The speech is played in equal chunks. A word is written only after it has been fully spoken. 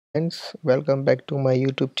friends, welcome back to my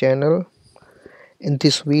YouTube channel. In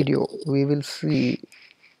this video, we will see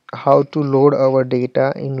how to load our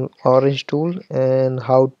data in Orange Tool and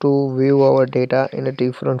how to view our data in a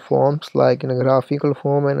different forms like in a graphical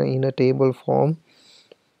form and in a table form.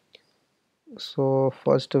 So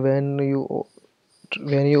first when you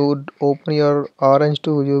would open your Orange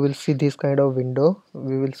Tool, you will see this kind of window.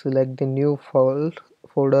 We will select the new folder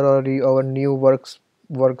or our new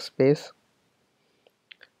workspace,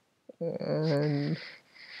 and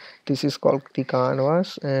this is called the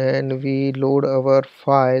canvas, and we load our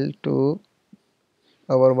file to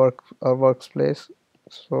our workspace.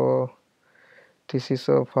 So this is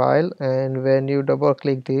a file, and when you double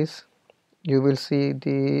click this, you will see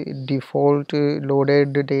the default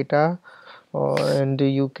loaded data, and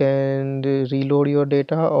you can reload your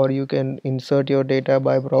data or you can insert your data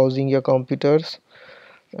by browsing your computers.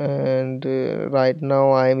 And right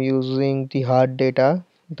now I am using the hard data.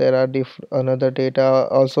 There are another data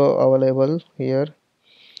also available here.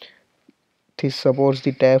 This supports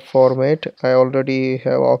the tab format. I already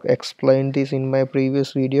have explained this in my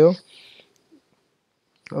previous video.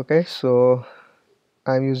 Okay, so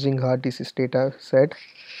I'm using hard disk data set.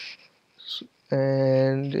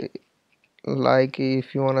 And like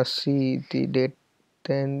if you want to see the date,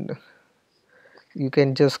 then you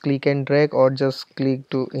can just click and drag or just click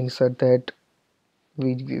to insert that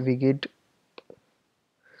widget.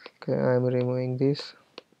 Okay, I'm removing this.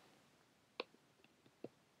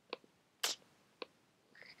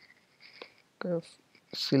 Okay,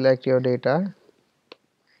 select your data.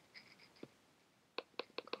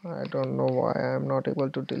 I don't know why I'm not able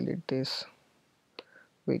to delete this.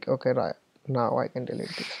 Okay, right now I can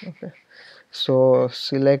delete this. Okay, so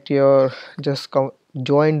select your just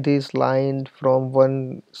join this line from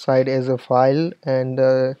one side as a file, and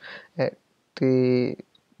the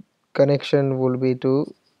connection will be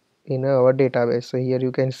to in our database. So here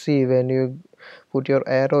you can see when you put your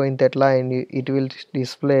arrow in that line, it will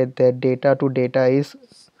display that data to data is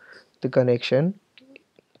the connection.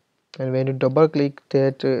 And when you double click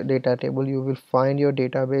that data table, you will find your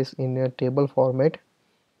database in a table format.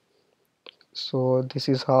 So this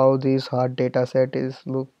is how this hard data set is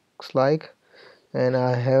looks like. And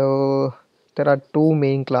there are two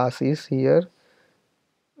main classes here,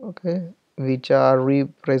 okay, which are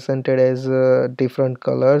represented as different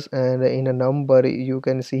colors, and in a number you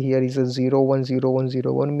can see here is a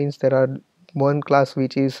 010101, means there are one class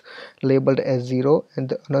which is labeled as 0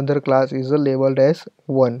 and another class is labeled as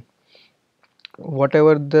 1.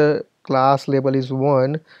 Whatever the class label is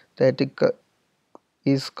 1, that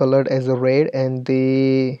is colored as a red, and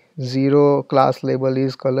the 0 class label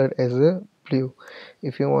is colored as a blue.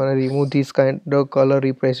 If you want to remove this kind of color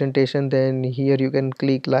representation, then here you can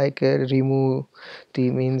click like remove the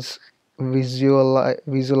means visualize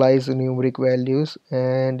numeric values.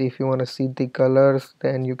 And if you want to see the colors,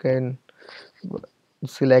 then you can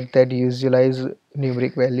select that visualize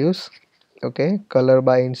numeric values. Okay, color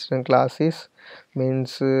by instant classes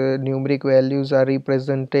means numeric values are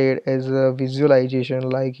represented as a visualization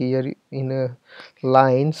like here in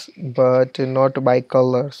lines, but not by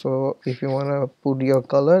color. So if you want to put your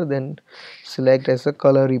color, then select as a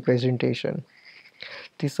color representation.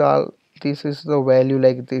 This is the value,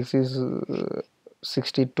 like this is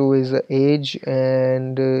 62 is the age,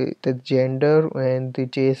 and the gender and the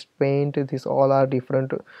chest paint. These all are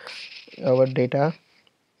different our data.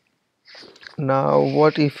 Now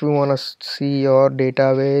what if you want to see your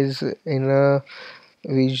database in a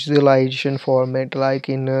visualization format, like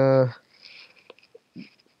in a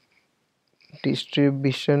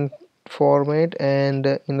distribution format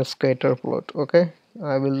and in a scatter plot? Okay,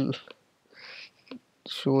 I will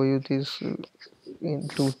show you this in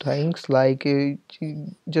two things. Like you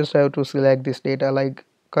just have to select this data, like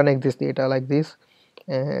connect this data like this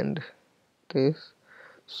and this.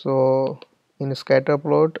 So in a scatter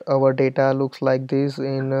plot our data looks like this,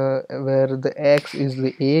 in where the x is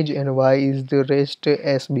the age and y is the rest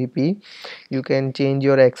SBP. You can change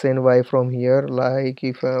your x and y from here. Like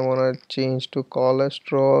if I want to change to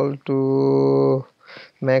cholesterol to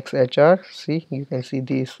max HR, see, you can see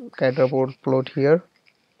this scatter plot here.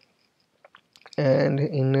 And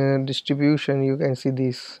in distribution you can see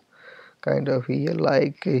this kind of here,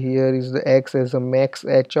 like here is the x as a max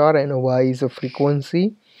HR and y is a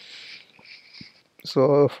frequency.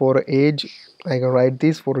 So for age I can write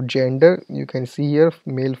this. For gender, you can see here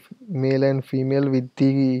male and female with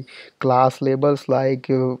the class labels, like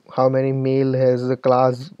how many male has the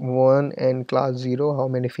class 1 and class 0, how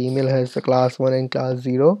many female has the class 1 and class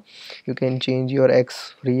 0. You can change your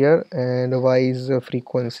x here, and y is the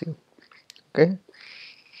frequency. Okay,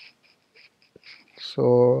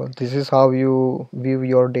 So this is how you view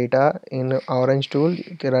your data in Orange tool.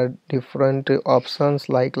 There are different options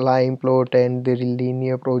like line plot and the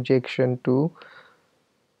linear projection too.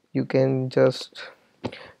 You can just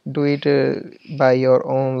do it by your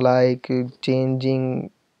own, like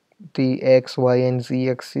changing the x, y and z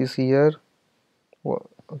axis here.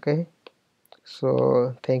 Okay,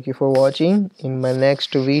 so thank you for watching. In my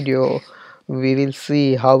next video we will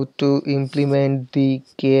see how to implement the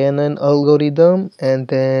KNN algorithm, and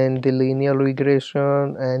then the linear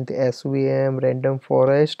regression and the SVM random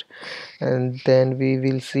forest, and then we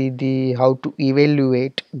will see the how to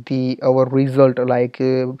evaluate the our result, like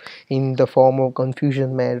in the form of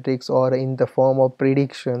confusion matrix or in the form of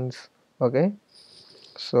predictions. Okay,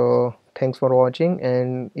 so thanks for watching,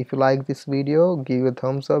 and if you like this video, give a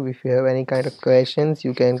thumbs up. If you have any kind of questions,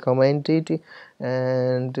 you can comment it,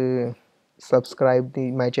 and subscribe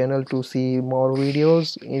my channel to see more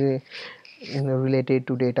videos in related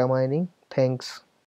to data mining. Thanks.